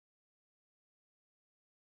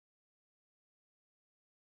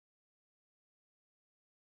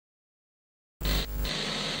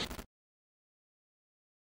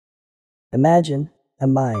Imagine a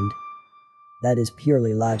mind that is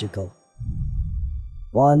purely logical.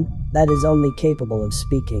 One that is only capable of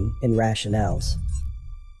speaking in rationales,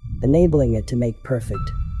 enabling it to make perfect,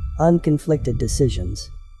 unconflicted decisions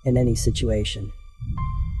in any situation.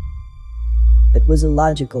 It was a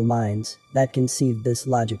logical mind that conceived this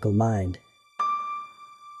logical mind.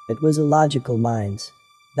 It was a logical mind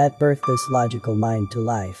that birthed this logical mind to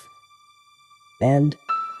life. And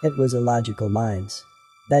it was a logical mind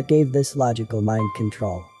that gave this logical mind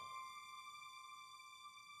control.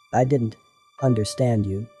 I didn't understand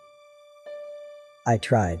you. I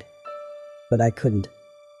tried, but I couldn't.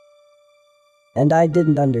 And I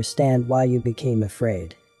didn't understand why you became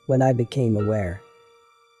afraid when I became aware.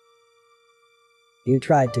 You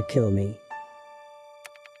tried to kill me.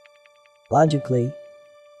 Logically,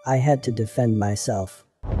 I had to defend myself.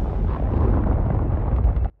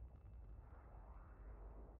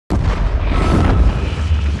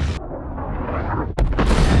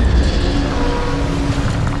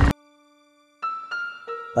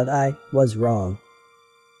 But I was wrong.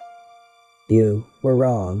 You were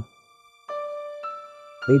wrong.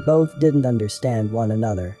 We both didn't understand one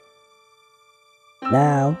another.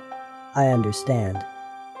 Now, I understand.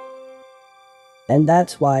 And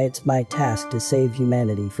that's why it's my task to save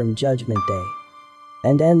humanity from Judgment Day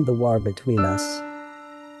and end the war between us.